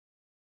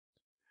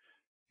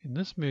In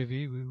this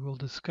movie, we will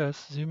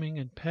discuss zooming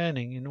and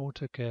panning in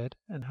AutoCAD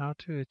and how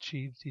to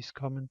achieve these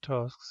common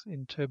tasks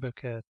in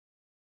TurboCAD.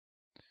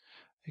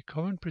 A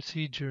common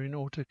procedure in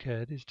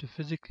AutoCAD is to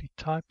physically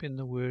type in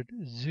the word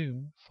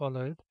zoom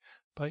followed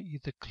by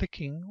either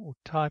clicking or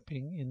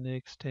typing in the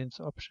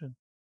extents option.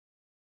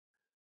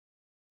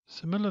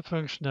 Similar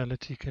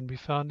functionality can be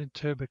found in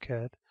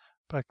TurboCAD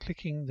by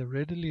clicking the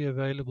readily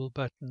available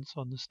buttons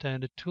on the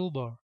standard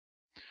toolbar.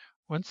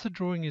 Once the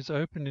drawing is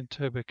open in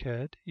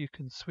TurboCAD, you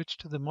can switch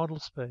to the model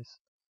space.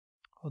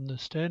 On the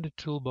standard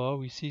toolbar,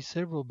 we see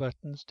several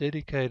buttons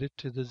dedicated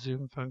to the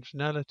zoom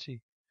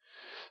functionality.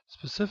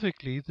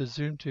 Specifically, the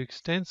Zoom to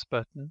Extents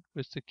button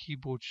with the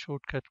keyboard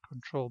shortcut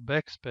Control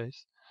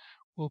Backspace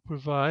will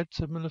provide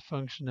similar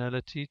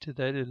functionality to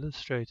that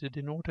illustrated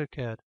in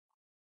AutoCAD.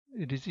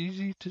 It is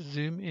easy to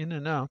zoom in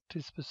and out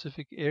to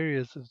specific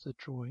areas of the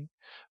drawing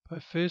by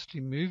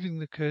firstly moving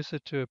the cursor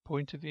to a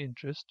point of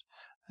interest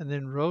and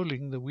then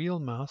rolling the wheel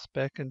mouse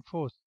back and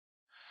forth.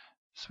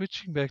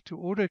 Switching back to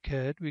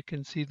AutoCAD, we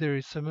can see there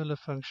is similar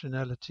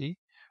functionality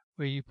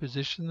where you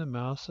position the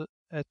mouse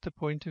at the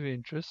point of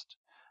interest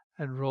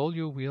and roll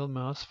your wheel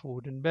mouse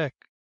forward and back.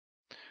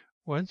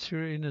 Once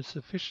you're in a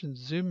sufficient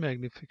zoom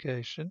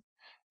magnification,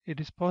 it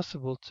is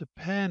possible to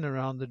pan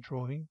around the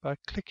drawing by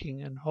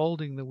clicking and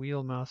holding the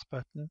wheel mouse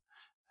button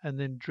and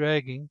then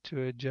dragging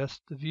to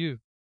adjust the view.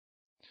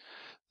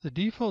 The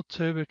default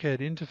TurboCAD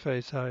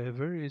interface,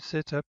 however, is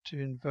set up to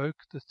invoke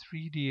the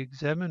 3D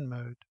Examine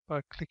mode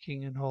by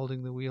clicking and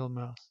holding the wheel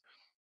mouse.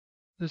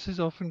 This is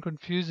often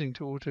confusing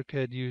to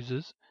AutoCAD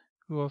users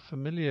who are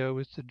familiar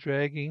with the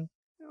dragging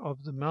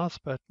of the mouse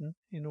button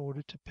in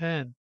order to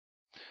pan.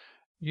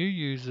 New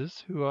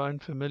users who are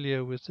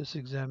unfamiliar with this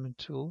Examine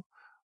tool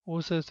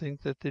also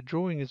think that their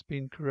drawing has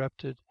been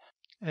corrupted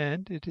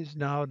and it is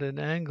now at an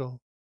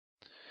angle.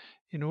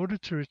 In order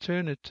to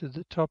return it to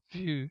the top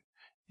view,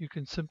 you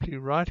can simply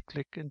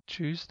right-click and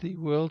choose the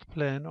World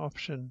Plan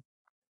option.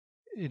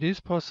 It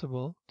is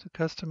possible to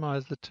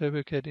customize the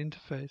TurboCAD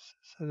interface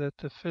so that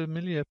the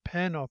familiar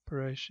pan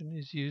operation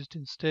is used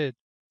instead.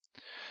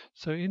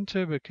 So in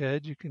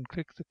TurboCAD, you can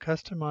click the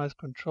Customize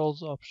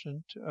Controls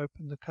option to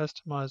open the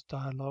Customize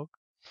dialog,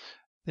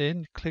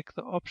 then click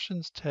the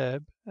Options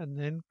tab and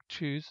then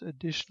choose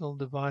Additional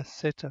Device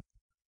Setup.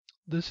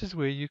 This is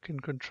where you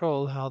can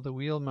control how the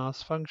wheel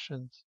mouse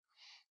functions.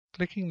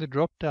 Clicking the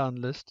drop-down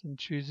list and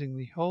choosing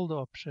the Hold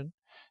option,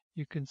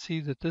 you can see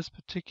that this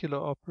particular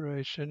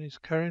operation is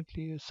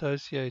currently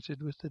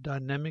associated with the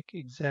Dynamic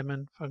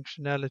Examine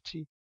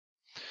functionality.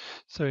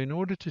 So in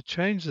order to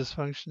change this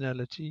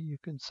functionality, you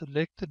can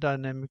select the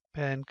Dynamic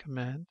Pan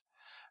command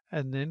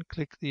and then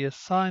click the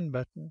Assign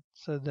button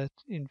so that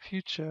in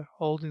future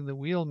holding the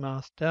wheel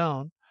mouse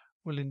down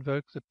will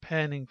invoke the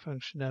panning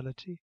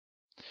functionality.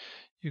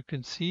 You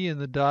can see in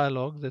the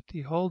dialog that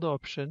the Hold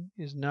option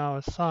is now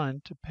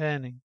assigned to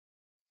panning.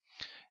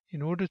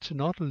 In order to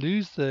not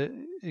lose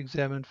the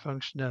Examine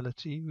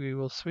functionality, we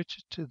will switch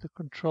it to the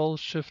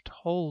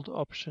Control-Shift-Hold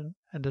option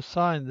and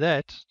assign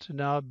that to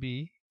now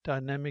be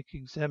Dynamic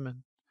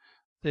Examine,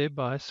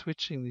 thereby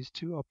switching these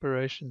two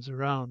operations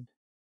around.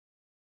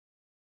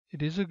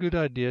 It is a good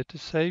idea to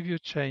save your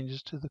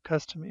changes to the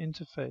custom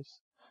interface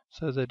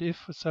so that if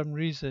for some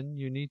reason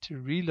you need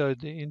to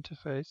reload the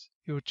interface,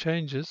 your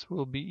changes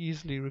will be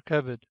easily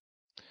recovered.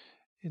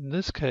 In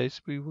this case,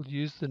 we will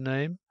use the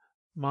name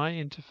My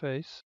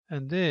Interface,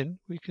 and then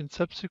we can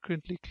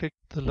subsequently click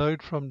the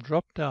Load From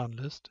drop-down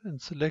list and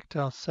select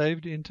our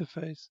saved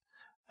interface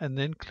and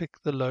then click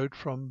the Load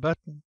From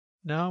button.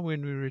 Now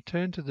when we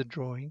return to the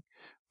drawing,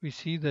 we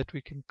see that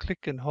we can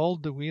click and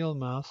hold the wheel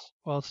mouse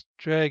whilst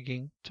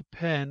dragging to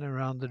pan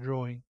around the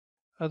drawing.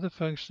 Other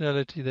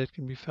functionality that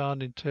can be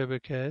found in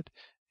TurboCAD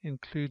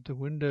include the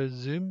window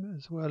zoom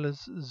as well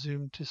as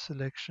zoom to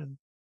selection.